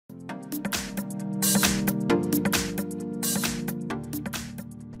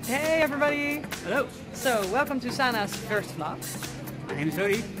Hey everybody! Hello! So, welcome to Sana's first vlog. My name is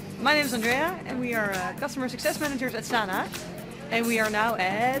Rowdy. My name is Andrea and we are customer success managers at Sana. And we are now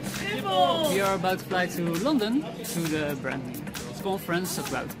at Schiphol! We are about to fly to London to the brand conference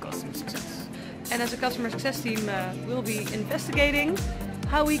about customer success. And as a customer success team, we'll be investigating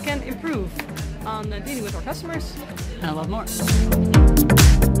how we can improve on dealing with our customers. And a lot more.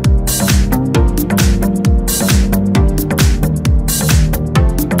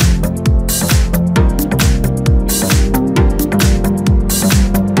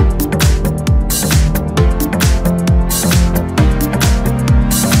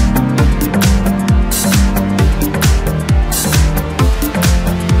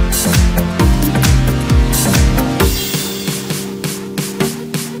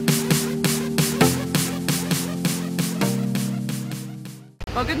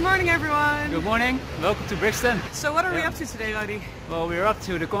 Well, good morning everyone! Good morning, welcome to Brixton. So what are we up to today, Rowdy? Well, we're up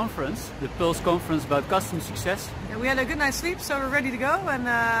to the conference, the Pulse conference about customer success. Yeah, we had a good night's sleep, so we're ready to go, and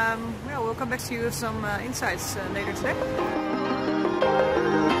yeah, we'll come back to you with some insights later today.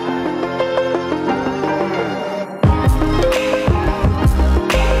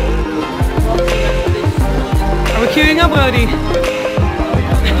 Are we queuing up, Rowdy?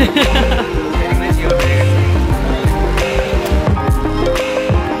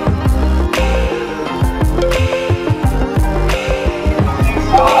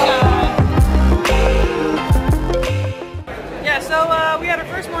 We had our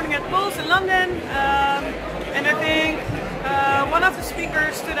first morning at Pulse in London, and I think one of the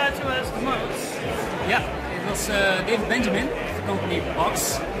speakers stood out to us the most. Yeah, it was David Benjamin of the company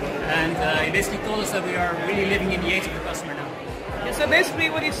Box, and he basically told us that we are really living in the age of the customer now. Yeah, so basically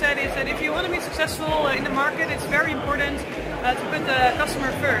what he said is that if you want to be successful in the market, it's very important to put the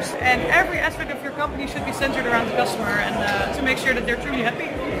customer first, and every aspect of your company should be centered around the customer and to make sure that they're truly happy.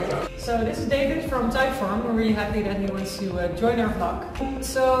 So this is David from Typeform. We're really happy that he wants to join our vlog.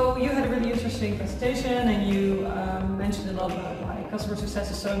 So you had a really interesting presentation and you mentioned a lot about why customer success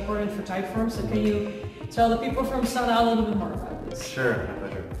is so important for Typeform. So can you tell the people from Sana a little bit more about this? Sure, my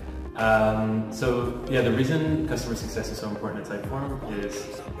pleasure. So yeah, the reason customer success is so important at Typeform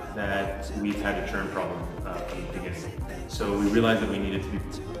is that we've had a churn problem from the beginning. So we realized that we needed to be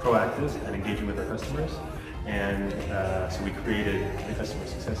proactive and engaging with our customers. And so we created a customer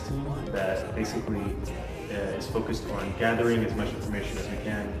success team that basically is focused on gathering as much information as we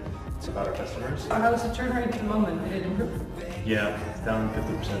can about our customers. How is the churn rate at the moment? Did it improve? Yeah, it's down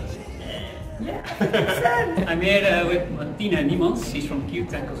 50%. Yeah, 50%! I'm here with Martina Niemans, she's from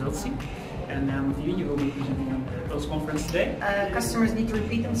Q10 Consultancy. And Martina, you will be presenting on the Pulse conference today. Customers need to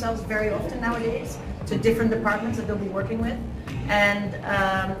repeat themselves very often nowadays to different departments that they'll be working with. And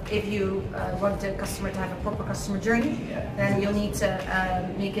if you want the customer to have a proper customer journey, then you'll need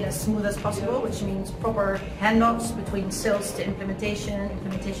to make it as smooth as possible, which means proper handoffs between sales to implementation,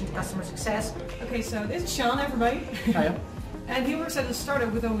 implementation to customer success. Okay, so this is Sean, everybody. Hiya. And he works at a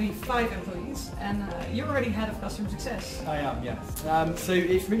startup with only 5 employees, and you're already head of customer success. I am, yes. So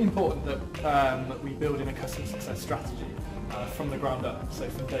it's really important that we build in a customer success strategy from the ground up, so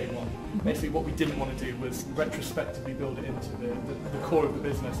from day one. Basically what we didn't want to do was retrospectively build it into the core of the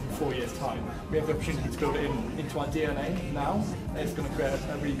business in 4 years' time. We have the opportunity to build it into our DNA now, and it's going to create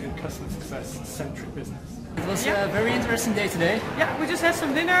a really good customer success-centric business. It was a very interesting day today. Yeah, we just had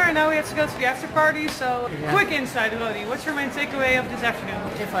some dinner and now we have to go to the after party, so quick insight, Rowdy. What's your main takeaway of this afternoon?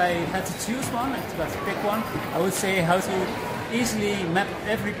 If I had to choose one, if I had to pick one, I would say how to easily map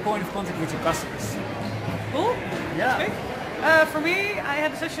every point of contact with your customers. Cool? Yeah. Okay. For me, I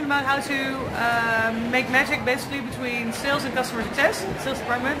had a session about how to make magic basically between sales and customer success. Sales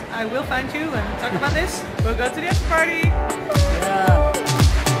department, I will find you and talk about this. We'll go to the after party. Yeah.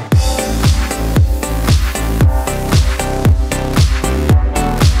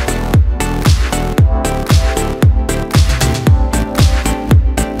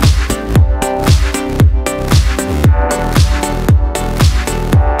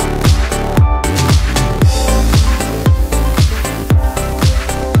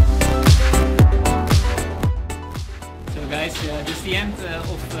 Guys, this is the end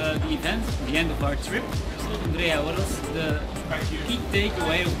of the event, the end of our trip. So Andrea, what was the key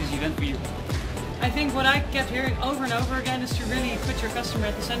takeaway of this event for you? I think what I kept hearing over and over again is to really put your customer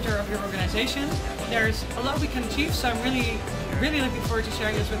at the center of your organization. There's a lot we can achieve, so I'm really looking forward to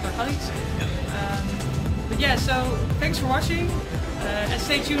sharing this with our colleagues. But yeah, so thanks for watching, and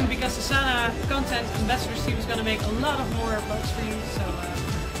stay tuned because the Sana Content Ambassadors team is going to make a lot of more posts for you, so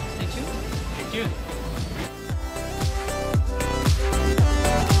stay tuned. Stay tuned.